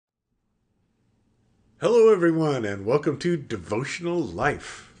Hello, everyone, and welcome to Devotional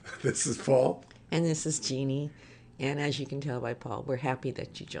Life. This is Paul. And this is Jeannie. And as you can tell by Paul, we're happy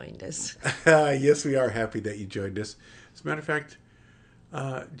that you joined us. Yes, we are happy that you joined us. As a matter of fact,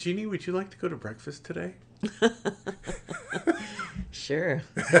 Jeannie, would you like to go to breakfast today? Sure.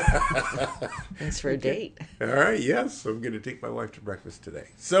 Thanks for a date. All right, yes, I'm going to take my wife to breakfast today.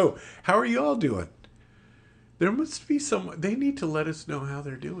 So, how are you all doing? There must be some, they need to let us know how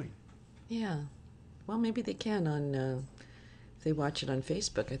they're doing. Yeah. Well, maybe they can if they watch it on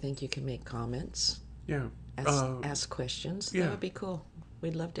Facebook. I think you can make comments, Yeah. ask questions. yeah. That would be cool.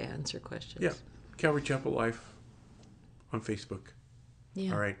 We'd love to answer questions. Yeah. Calvary Chapel Life on Facebook.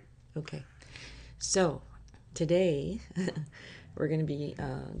 Yeah. All right. Okay. So today we're going to be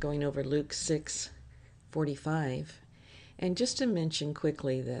going over Luke 6:45, and just to mention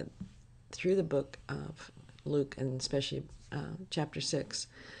quickly that through the book of Luke, and especially chapter 6,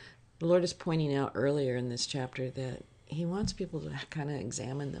 the Lord is pointing out earlier in this chapter that He wants people to kind of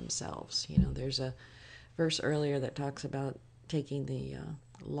examine themselves. You know, there's a verse earlier that talks about taking the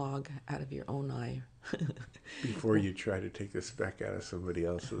log out of your own eye. Before you try to take the speck out of somebody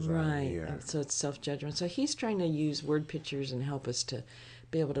else's eye. Right. Yeah. So it's self-judgment. So he's trying to use word pictures and help us to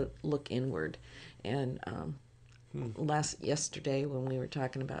be able to look inward. And yesterday when we were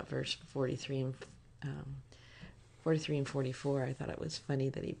talking about verse 43 and 44, I thought it was funny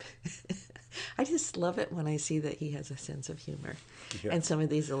that he I just love it when I see that he has a sense of humor. Yeah. And some of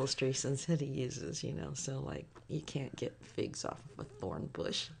these illustrations that he uses, so like you can't get figs off of a thorn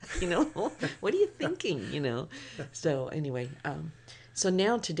bush, what are you thinking, So anyway, so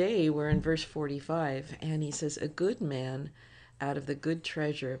now today we're in verse 45, and he says, a good man out of the good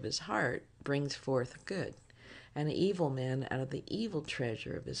treasure of his heart brings forth good, and an evil man out of the evil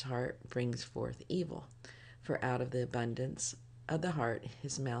treasure of his heart brings forth evil. For out of the abundance of the heart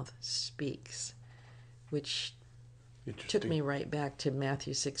his mouth speaks, which took me right back to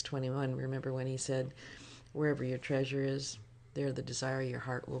Matthew 6:21. Remember when he said, wherever your treasure is, there the desire of your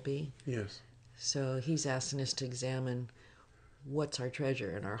heart will be? Yes. So he's asking us to examine what's our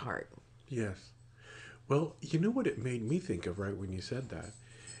treasure in our heart. Yes. Well, you know what it made me think of right when you said that?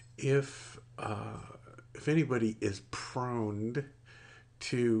 If anybody is prone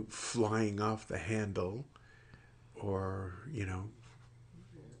to flying off the handle, or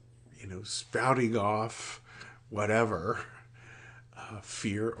spouting off whatever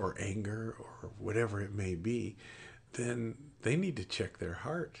fear or anger or whatever it may be, then they need to check their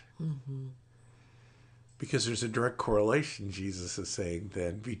heart. Mm-hmm. Because there's a direct correlation, Jesus is saying,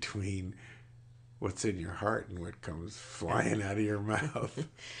 then between what's in your heart and what comes flying out of your mouth.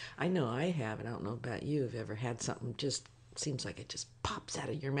 I know I have, and I don't know about you, have ever had something just seems like it just pops out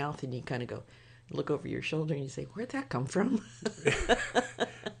of your mouth, and you kind of go, look over your shoulder and you say, where'd that come from?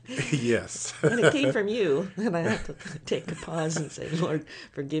 Yes. And it came from you. And I have to take a pause and say, Lord,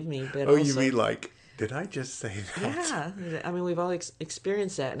 forgive me. But Oh, also, you mean like, did I just say that? Yeah. I mean, we've all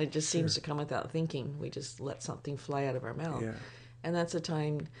experienced that, and it just seems to come without thinking. We just let something fly out of our mouth. Yeah. And that's a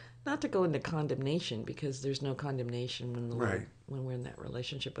time not to go into condemnation, because there's no condemnation when the Lord, when we're in that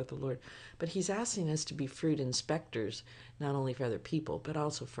relationship with the Lord. But he's asking us to be fruit inspectors, not only for other people, but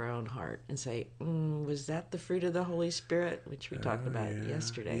also for our own heart, and say, was that the fruit of the Holy Spirit, which we talked about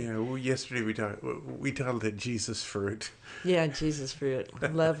yesterday? Yeah, well, yesterday we talked that Jesus fruit. Yeah, Jesus fruit.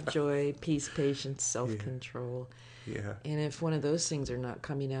 Love, joy, peace, patience, self-control. Yeah. And if one of those things are not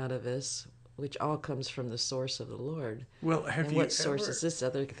coming out of us, which all comes from the source of the Lord. Well, what source is this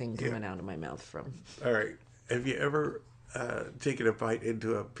other thing coming out of my mouth from? All right. Have you ever taken a bite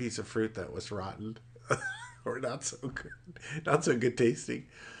into a piece of fruit that was rotten or not so good tasting?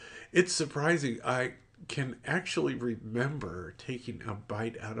 It's surprising. I can actually remember taking a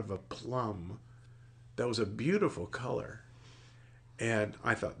bite out of a plum that was a beautiful color, and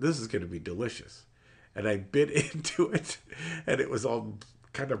I thought, this is going to be delicious. And I bit into it, and it was all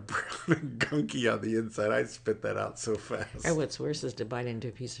kind of brown and gunky on the inside. I spit that out so fast. Or what's worse is to bite into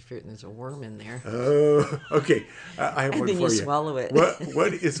a piece of fruit and there's a worm in there. Oh, okay. I have and one then for you you. Swallow it.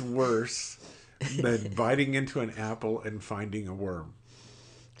 What is worse than biting into an apple and finding a worm?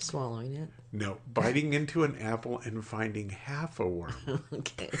 Swallowing it. No, biting into an apple and finding half a worm.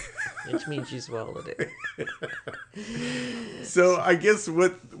 Okay, which means you swallowed it. So I guess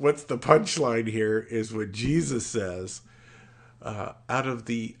what's the punchline here is what Jesus says, out of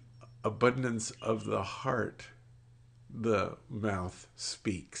the abundance of the heart, the mouth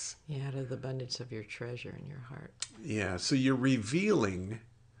speaks. Yeah, out of the abundance of your treasure in your heart. Yeah, so you're revealing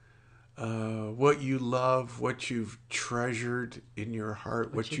what you love, what you've treasured in your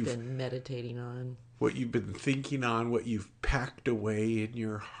heart, what you've been meditating on, what you've been thinking on, what you've packed away in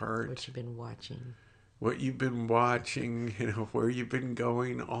your heart, what you've been watching. what you've been watching, where you've been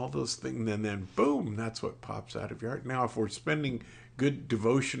going, all those things, and then boom, that's what pops out of your heart. Now, if we're spending good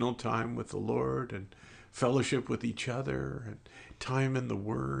devotional time with the Lord and fellowship with each other and time in the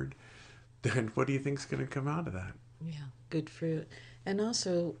Word, then what do you think's going to come out of that? Yeah, good fruit. And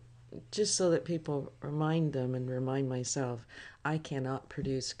also, just so that people remind them and remind myself, I cannot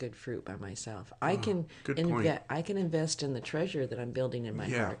produce good fruit by myself. I can good point. I can invest in the treasure that I'm building in my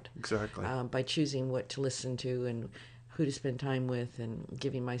Yeah, heart exactly. by choosing what to listen to and who to spend time with and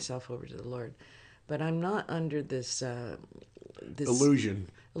giving myself over to the Lord. But I'm not under this Illusion.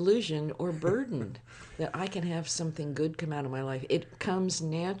 illusion or burden that I can have something good come out of my life. It comes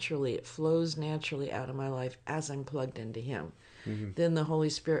naturally, it flows naturally out of my life as I'm plugged into Him. Then the Holy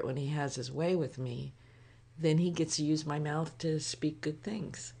Spirit, when He has His way with me, then He gets to use my mouth to speak good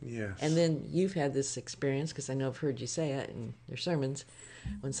things. Yes. And then you've had this experience, because I know I've heard you say it in your sermons,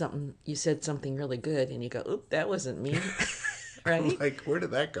 when you said something really good and you go, oop, that wasn't me. Right? Like, where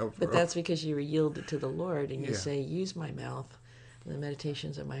did that come from? But that's because you were yielded to the Lord, and you Yeah. say, use my mouth and the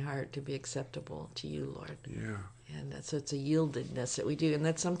meditations of my heart to be acceptable to you, Lord. Yeah. And so it's a yieldedness that we do, and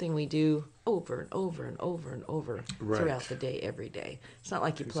that's something we do over and over and over and over Right. throughout the day, every day. It's not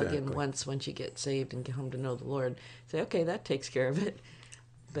like you plug in Exactly. once you get saved and come to know the Lord. Say, okay, that takes care of it.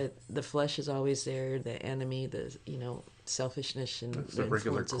 But the flesh is always there, the enemy, the selfishness and That's the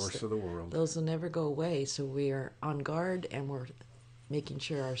regular influences course of the world. those will never go away. So we are on guard, and we're making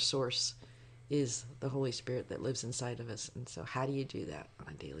sure our source is the Holy Spirit that lives inside of us. And so how do you do that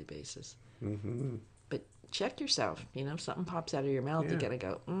on a daily basis? Mm-hmm. But check yourself. Something pops out of your mouth, Yeah. you gotta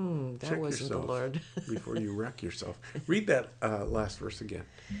go, that Check wasn't yourself the Lord. before you wreck yourself. Read that last verse again.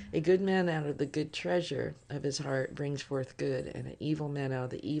 A good man out of the good treasure of his heart brings forth good, and an evil man out of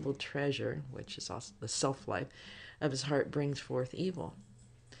the evil treasure, which is also the self-life, of his heart brings forth evil.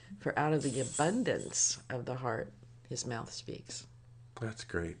 For out of the abundance of the heart, his mouth speaks. That's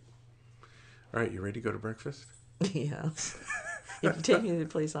great. All right, you ready to go to breakfast? Yes. If you take me to the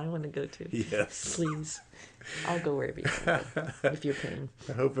place I want to go to, Yes. please. I'll go wherever you want to go, if you're paying.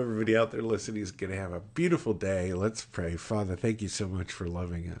 I hope everybody out there listening is going to have a beautiful day. Let's pray. Father, thank you so much for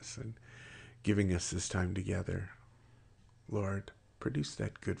loving us and giving us this time together. Lord, produce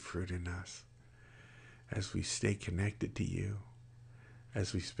that good fruit in us as we stay connected to you,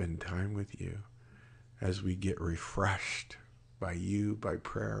 as we spend time with you, as we get refreshed by you, by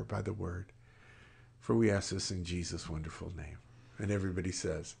prayer, by the word. For we ask this in Jesus' wonderful name. And everybody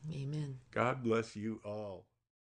says, Amen. God bless you all.